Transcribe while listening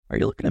Are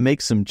you looking to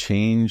make some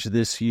change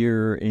this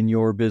year in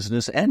your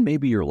business and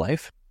maybe your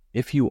life?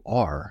 If you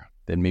are,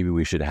 then maybe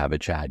we should have a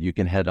chat. You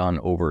can head on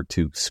over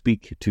to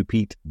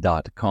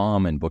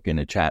speaktopete.com and book in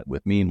a chat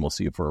with me, and we'll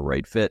see if we're a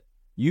right fit.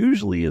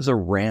 Usually is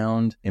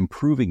around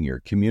improving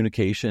your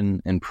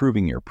communication,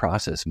 improving your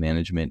process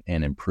management,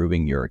 and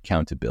improving your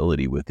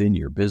accountability within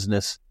your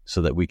business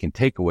so that we can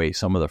take away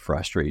some of the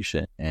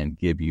frustration and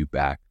give you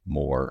back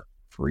more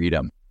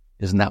freedom.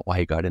 Isn't that why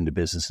you got into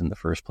business in the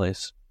first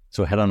place?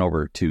 So head on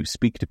over to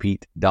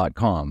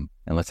speaktopete.com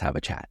and let's have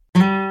a chat.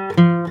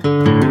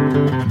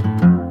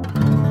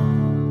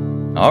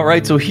 All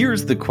right, so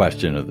here's the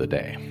question of the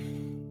day.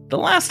 The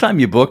last time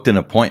you booked an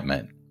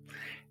appointment,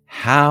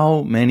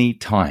 how many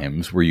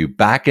times were you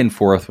back and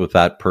forth with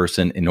that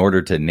person in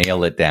order to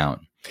nail it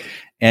down?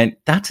 And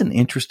that's an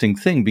interesting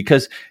thing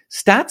because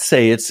stats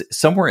say it's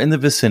somewhere in the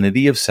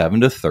vicinity of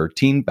 7 to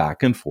 13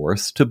 back and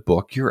forths to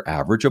book your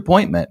average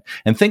appointment.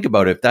 And think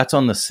about it, if that's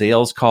on the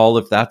sales call,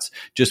 if that's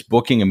just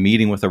booking a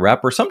meeting with a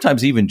rep, or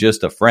sometimes even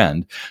just a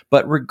friend.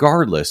 But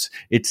regardless,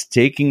 it's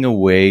taking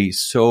away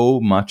so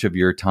much of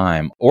your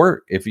time.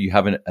 Or if you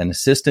have an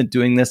assistant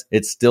doing this,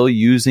 it's still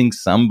using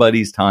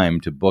somebody's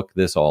time to book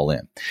this all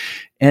in.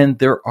 And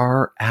there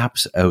are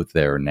apps out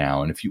there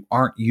now. And if you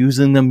aren't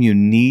using them, you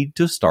need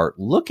to start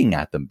looking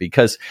at them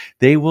because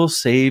they will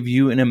save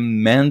you an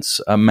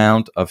immense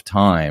amount of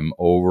time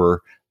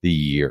over the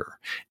year.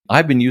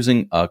 I've been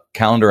using a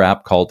calendar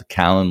app called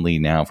Calendly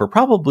now for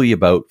probably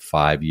about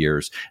 5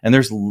 years. And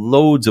there's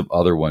loads of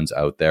other ones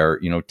out there.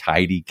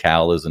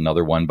 TidyCal is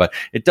another one, but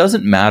it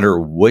doesn't matter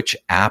which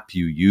app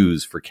you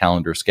use for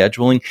calendar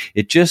scheduling.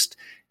 It just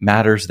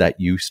matters that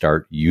you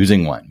start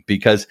using one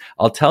because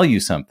I'll tell you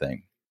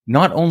something.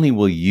 Not only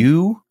will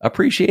you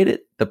appreciate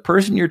it, the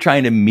person you're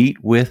trying to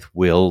meet with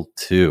will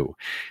too.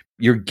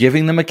 You're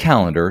giving them a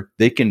calendar.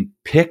 They can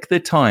pick the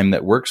time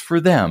that works for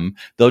them.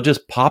 They'll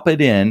just pop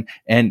it in,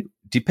 and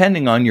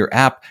depending on your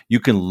app, you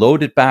can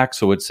load it back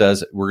so it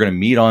says, we're going to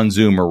meet on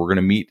Zoom or we're going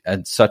to meet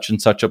at such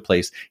and such a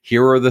place.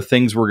 Here are the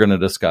things we're going to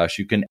discuss.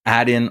 You can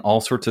add in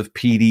all sorts of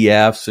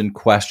PDFs and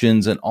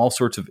questions and all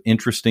sorts of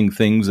interesting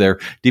things there.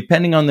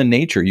 Depending on the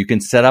nature, you can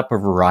set up a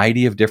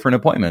variety of different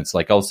appointments.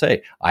 Like I'll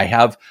say, I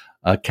have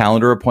a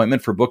calendar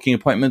appointment for booking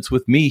appointments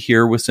with me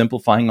here with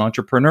Simplifying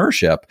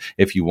Entrepreneurship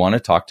if you want to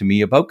talk to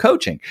me about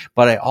coaching.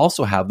 But I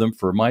also have them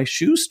for my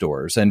shoe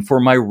stores and for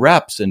my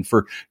reps and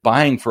for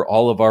buying for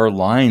all of our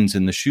lines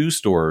in the shoe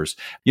stores.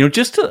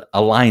 Just to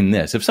align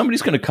this, if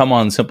somebody's going to come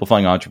on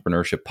Simplifying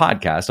Entrepreneurship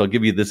podcast, I'll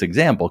give you this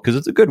example because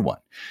it's a good one.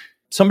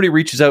 Somebody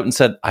reaches out and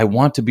said, I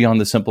want to be on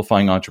the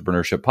Simplifying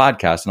Entrepreneurship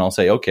podcast. And I'll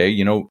say, okay,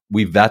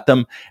 we vet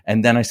them.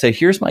 And then I say,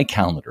 here's my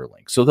calendar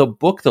link. So they'll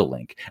book the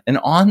link. And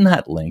on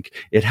that link,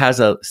 it has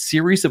a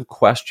series of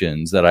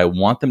questions that I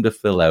want them to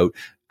fill out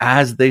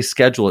as they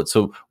schedule it.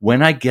 So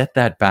when I get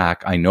that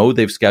back, I know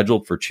they've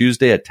scheduled for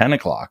Tuesday at 10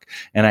 o'clock.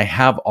 And I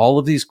have all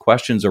of these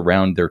questions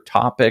around their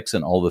topics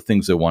and all the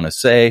things they want to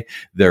say,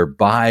 their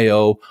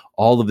bio,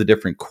 all of the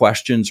different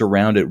questions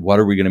around it. What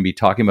are we going to be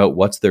talking about?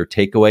 What's their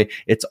takeaway?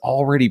 It's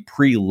already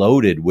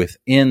preloaded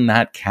within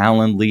that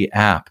Calendly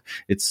app.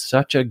 It's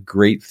such a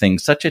great thing,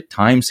 such a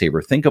time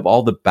saver. Think of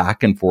all the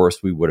back and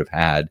forth we would have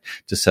had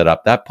to set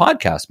up that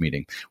podcast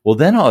meeting. Well,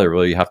 then all I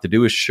really have to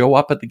do is show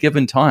up at the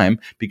given time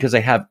because I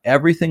have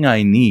everything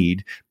I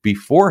need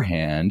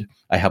beforehand.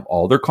 I have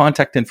all their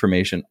contact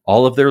information,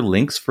 all of their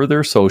links for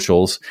their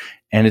socials,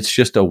 and it's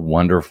just a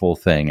wonderful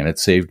thing. And it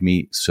saved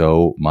me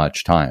so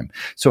much time.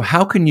 So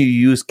how can you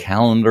use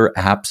calendar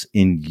apps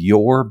in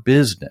your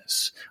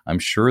business? I'm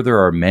sure there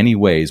are many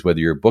ways,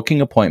 whether you're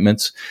booking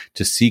appointments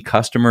to see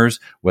customers,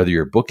 whether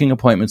you're booking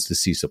appointments to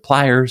see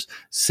suppliers,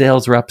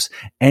 sales reps,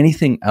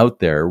 anything out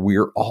there,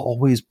 we're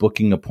always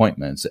booking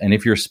appointments. And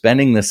if you're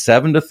spending the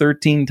 7 to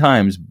 13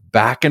 times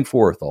back and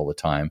forth all the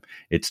time,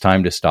 it's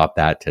time to stop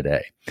that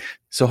today.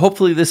 So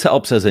hopefully this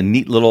helps as a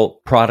neat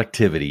little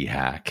productivity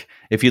hack.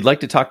 If you'd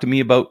like to talk to me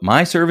about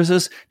my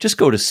services, just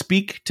go to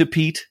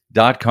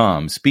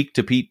speaktopete.com,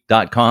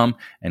 speaktopete.com,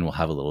 and we'll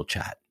have a little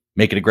chat.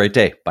 Make it a great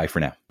day. Bye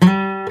for now.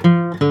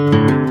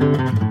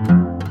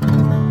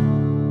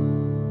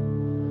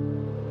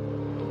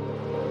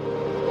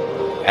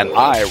 An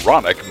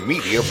Ironic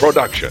Media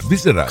Production.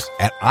 Visit us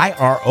at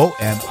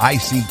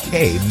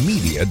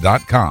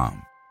ironickmedia.com.